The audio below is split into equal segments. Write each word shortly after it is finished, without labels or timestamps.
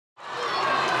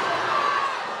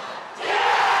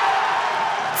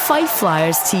Fife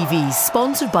Flyers TV,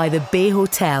 sponsored by the Bay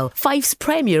Hotel, Fife's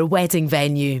premier wedding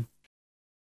venue.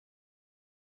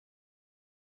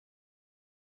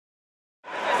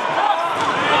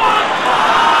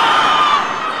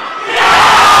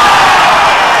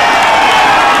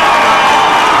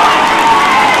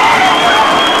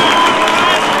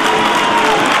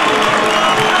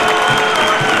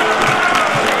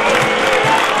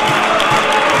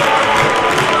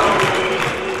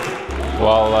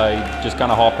 Well, I just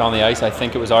kind of hopped on the ice. I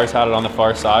think it was ours, had it on the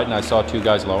far side, and I saw two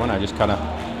guys low, and I just kind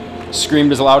of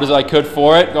screamed as loud as I could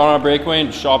for it, got on a breakaway,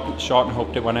 and shot and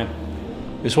hoped it went in.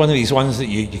 It was one of these ones that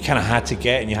you kind of had to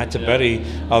get and you had to bury,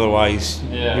 otherwise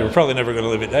you were probably never going to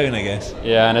live it down, I guess.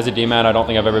 Yeah, and as a D-man, I don't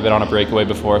think I've ever been on a breakaway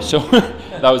before, so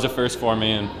that was a first for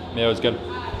me, and yeah, it was good.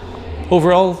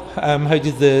 Overall, how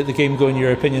did the game go in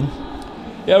your opinion?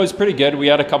 Yeah, it was pretty good. We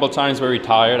had a couple of times where we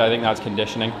tired. I think that's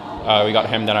conditioning. We got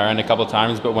hemmed in our end a couple of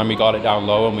times, but when we got it down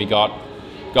low and we got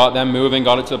them moving,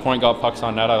 got it to the point, got pucks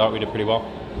on net, I thought we did pretty well.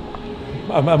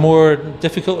 A more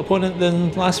difficult opponent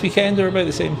than last weekend, or about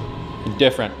the same?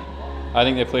 Different. I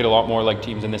think they played a lot more like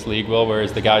teams in this league will,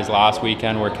 whereas the guys last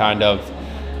weekend were kind of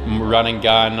run and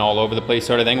gun all over the place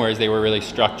sort of thing, whereas they were really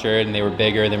structured and they were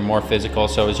bigger, they were more physical,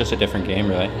 so it was just a different game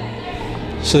really.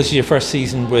 So this is your first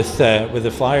season with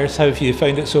the Flyers. How have you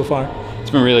found it so far?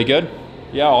 It's been really good.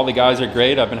 Yeah, all the guys are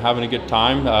great. I've been having a good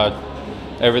time.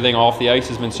 Everything off the ice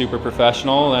has been super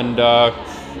professional, and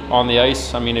on the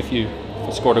ice, I mean, if you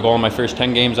scored a goal in my first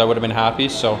 10 games, I would have been happy,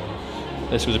 so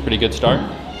this was a pretty good start.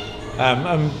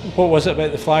 What was it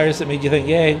about the Flyers that made you think,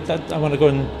 yeah, I want to go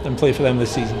and play for them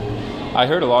this season? I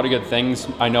heard a lot of good things.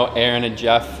 I know Aaron and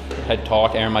Jeff had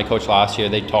talked. Aaron, my coach last year,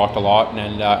 they talked a lot,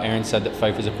 and Aaron said that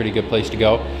Fife was a pretty good place to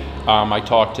go. I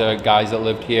talked to guys that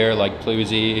lived here, like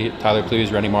Pluzzi, Tyler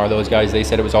Pluz, Rennie Marr, those guys. They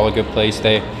said it was all a good place.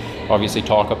 They obviously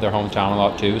talk up their hometown a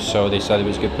lot too, so they said it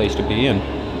was a good place to be, and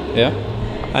yeah.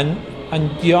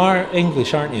 And you are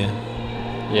English, aren't you?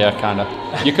 Yeah, kind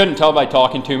of. You couldn't tell by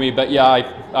talking to me, but yeah,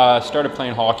 I started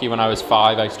playing hockey when I was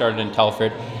 5. I started in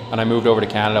Telford, and I moved over to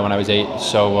Canada when I was 8.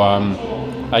 So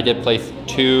I did play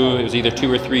it was either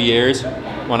 2 or 3 years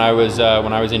when I was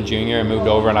in junior, and moved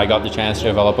over, and I got the chance to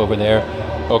develop over there.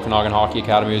 Okanagan Hockey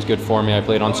Academy was good for me. I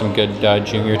played on some good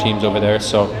junior teams over there,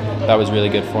 so that was really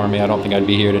good for me. I don't think I'd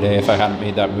be here today if I hadn't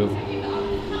made that move.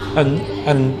 And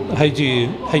how do you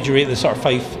rate the sort of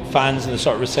Fife fans and the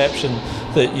sort of reception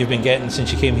that you've been getting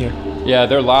since you came here? Yeah,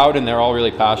 they're loud and they're all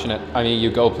really passionate. I mean,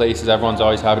 you go places, everyone's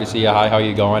always happy to see you. Hi, how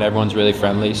you going? Everyone's really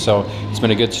friendly, so it's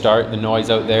been a good start. The noise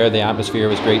out there, the atmosphere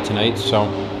was great tonight, so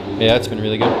yeah, it's been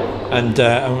really good.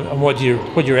 And what do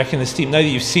you reckon this team, now that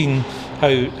you've seen how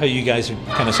you guys are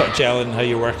kind of sort of gelling, how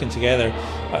you're working together,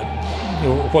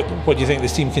 what do you think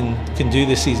this team can do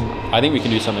this season? I think we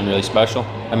can do something really special.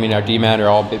 I mean, our D-men are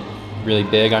all really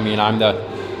big. I mean, I'm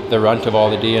the runt of all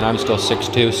the D, and I'm still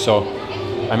 6'2", so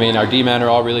I mean, our D-men are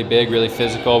all really big, really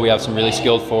physical. We have some really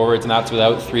skilled forwards, and that's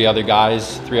without 3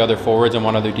 other forwards and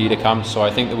 1 other D to come. So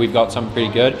I think that we've got something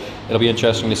pretty good. It'll be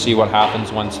interesting to see what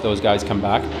happens once those guys come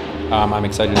back. I'm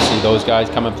excited to see those guys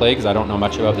come and play because I don't know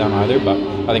much about them either, but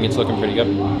I think it's looking pretty good.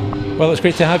 Well, it's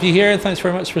great to have you here. Thanks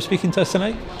very much for speaking to us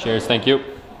tonight. Cheers, thank you.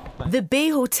 The Bay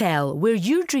Hotel, where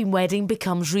your dream wedding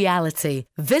becomes reality.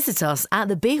 Visit us at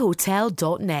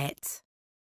thebayhotel.net.